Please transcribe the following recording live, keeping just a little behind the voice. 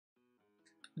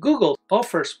Google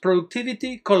offers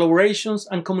productivity, collaborations,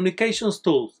 and communications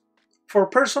tools for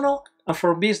personal and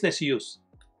for business use,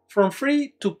 from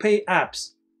free to pay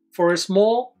apps for a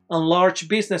small and large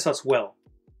business as well.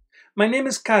 My name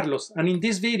is Carlos, and in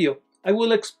this video I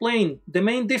will explain the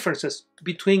main differences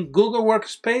between Google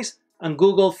Workspace and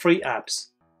Google free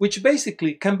apps, which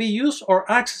basically can be used or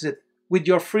accessed with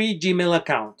your free Gmail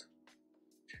account.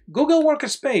 Google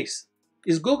Workspace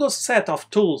is Google's set of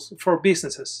tools for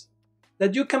businesses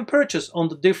that you can purchase on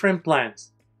the different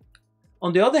plans.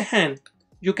 On the other hand,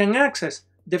 you can access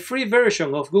the free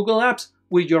version of Google Apps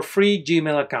with your free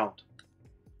Gmail account.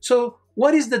 So,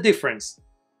 what is the difference?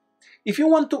 If you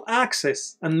want to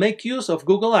access and make use of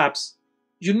Google Apps,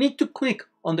 you need to click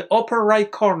on the upper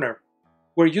right corner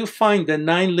where you find the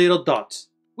 9 little dots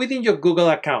within your Google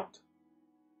account.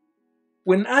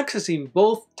 When accessing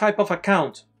both types of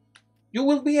accounts, you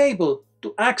will be able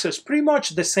to access pretty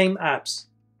much the same apps,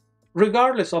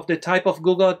 regardless of the type of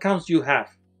Google accounts you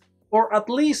have, or at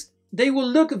least they will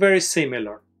look very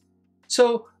similar.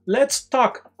 So let's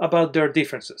talk about their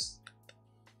differences.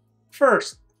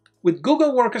 First, with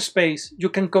Google Workspace, you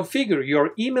can configure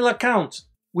your email accounts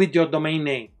with your domain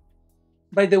name.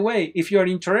 By the way, if you are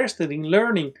interested in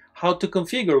learning how to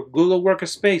configure Google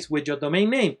Workspace with your domain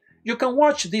name, you can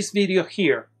watch this video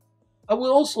here. I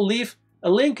will also leave a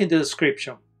link in the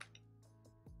description.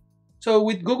 So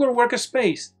with Google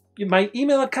Workspace, my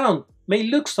email account may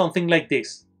look something like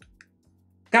this: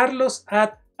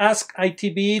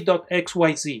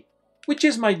 carlos@askitbe.xyz, which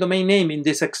is my domain name in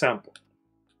this example,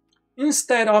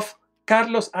 instead of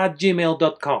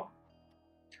carlos@gmail.com.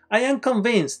 I am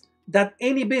convinced that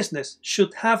any business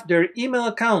should have their email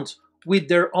accounts with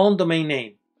their own domain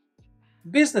name.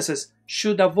 Businesses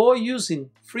should avoid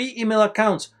using free email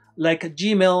accounts like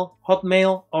Gmail,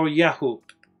 Hotmail, or Yahoo.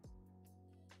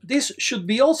 This should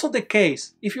be also the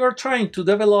case if you are trying to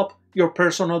develop your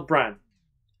personal brand.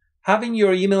 Having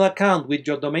your email account with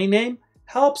your domain name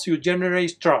helps you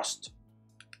generate trust.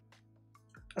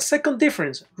 A second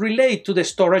difference relates to the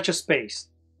storage space.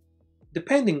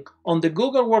 Depending on the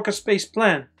Google Workspace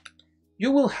plan,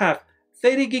 you will have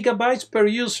 30 gigabytes per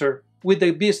user with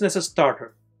the Business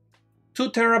Starter,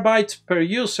 2 terabytes per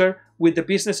user with the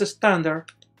Business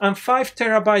Standard, and 5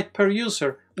 terabytes per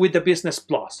user with the Business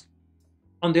Plus.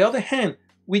 On the other hand,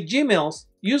 with Gmail,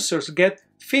 users get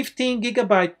 15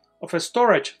 gigabytes of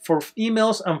storage for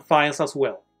emails and files as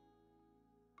well.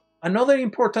 Another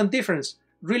important difference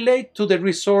relates to the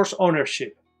resource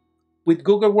ownership. With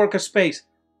Google Workspace,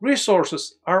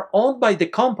 resources are owned by the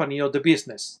company or the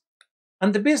business,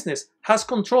 and the business has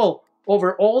control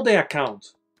over all the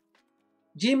accounts.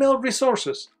 Gmail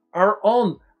resources are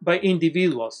owned by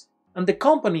individuals, and the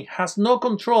company has no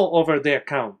control over the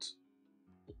accounts.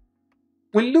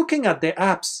 When looking at the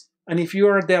apps, and if you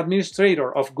are the administrator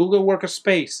of Google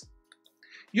Workspace,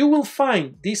 you will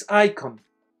find this icon,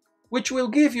 which will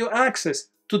give you access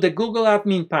to the Google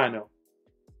Admin panel.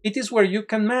 It is where you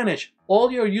can manage all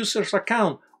your users'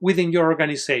 accounts within your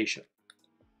organization.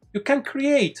 You can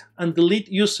create and delete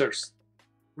users,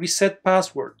 reset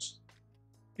passwords.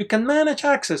 You can manage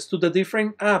access to the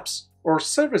different apps or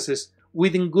services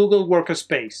within Google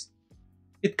Workspace.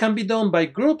 It can be done by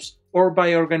groups or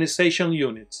by organization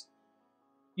units.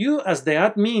 You, as the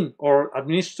admin or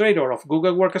administrator of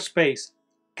Google Workspace,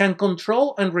 can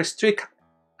control and restrict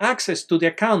access to the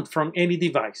account from any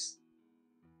device.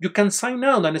 You can sign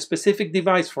out on a specific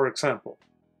device, for example.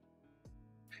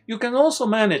 You can also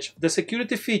manage the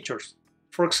security features.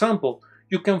 For example,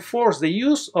 you can force the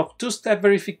use of two-step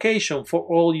verification for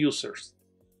all users.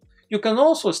 You can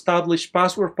also establish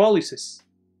password policies.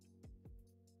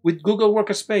 With Google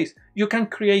Workspace, you can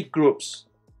create groups.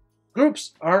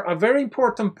 Groups are a very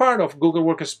important part of Google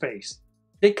Workspace.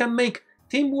 They can make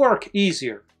teamwork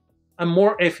easier and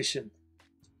more efficient.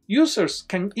 Users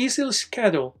can easily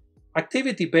schedule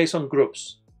activity based on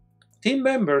groups. Team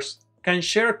members can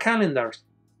share calendars,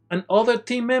 and other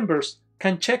team members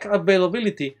can check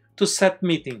availability to set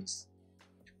meetings.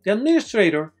 The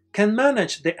administrator can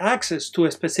manage the access to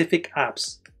specific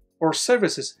apps or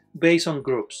services based on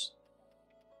groups.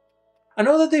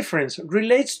 Another difference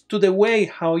relates to the way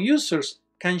how users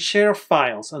can share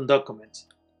files and documents.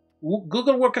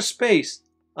 Google Workspace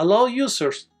allows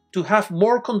users to have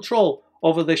more control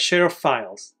over the shared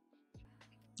files.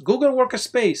 Google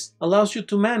Workspace allows you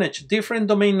to manage different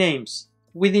domain names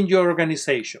within your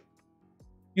organization.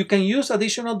 You can use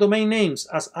additional domain names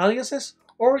as aliases,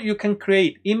 or you can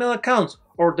create email accounts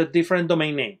or the different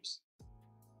domain names.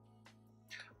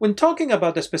 When talking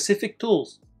about the specific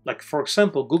tools, like for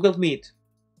example Google Meet,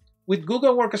 with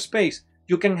Google Workspace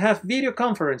you can have video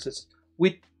conferences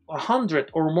with 100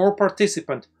 or more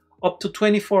participants up to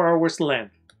 24 hours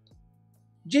length.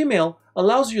 Gmail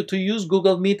allows you to use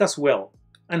Google Meet as well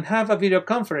and have a video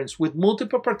conference with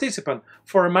multiple participants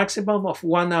for a maximum of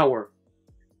 1 hour.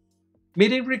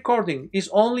 Meeting recording is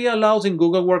only allowed in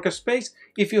Google Workspace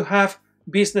if you have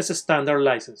business standard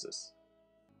licenses.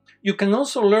 You can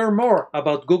also learn more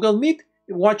about Google Meet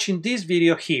watching this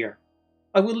video here.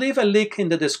 I will leave a link in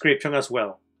the description as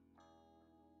well.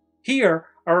 Here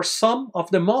are some of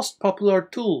the most popular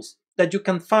tools that you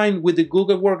can find with the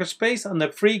Google Workspace and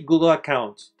the free Google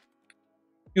account.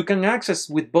 You can access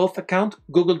with both accounts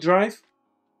Google Drive.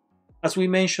 As we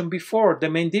mentioned before, the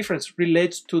main difference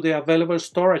relates to the available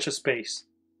storage space.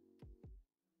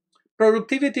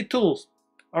 Productivity tools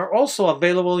are also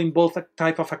available in both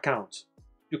types of accounts.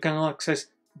 You can access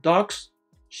docs,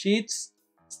 sheets,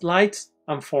 slides,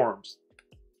 and forms.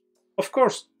 Of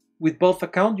course, with both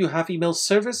accounts you have email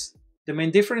service. The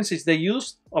main difference is the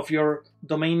use of your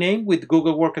domain name with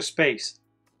Google Workspace.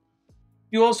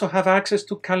 You also have access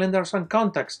to calendars and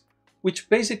contacts, which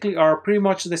basically are pretty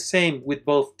much the same with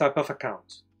both types of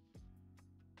accounts.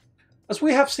 As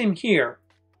we have seen here,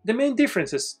 the main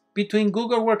differences between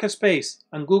Google Workspace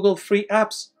and Google free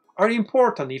apps are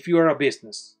important if you are a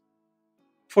business.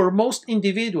 For most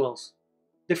individuals,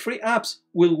 the free apps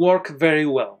will work very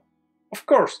well. Of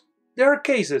course, there are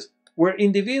cases where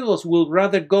individuals will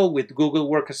rather go with Google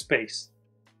Workspace.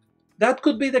 That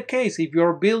could be the case if you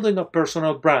are building a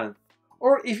personal brand,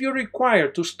 or if you require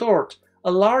to store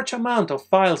a large amount of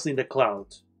files in the cloud.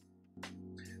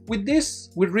 With this,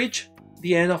 we reach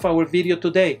the end of our video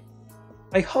today.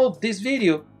 I hope this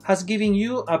video has given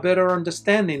you a better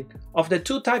understanding of the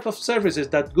two types of services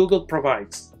that Google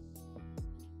provides.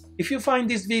 If you find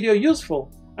this video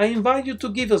useful, I invite you to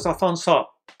give us a thumbs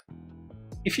up.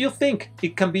 If you think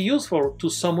it can be useful to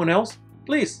someone else,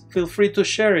 please feel free to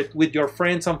share it with your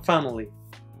friends and family.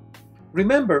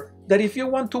 Remember that if you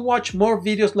want to watch more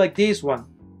videos like this one,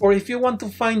 or if you want to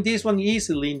find this one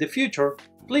easily in the future,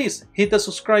 please hit the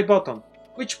subscribe button,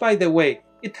 which by the way,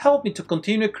 it helped me to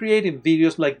continue creating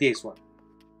videos like this one.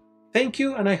 Thank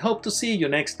you, and I hope to see you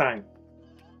next time.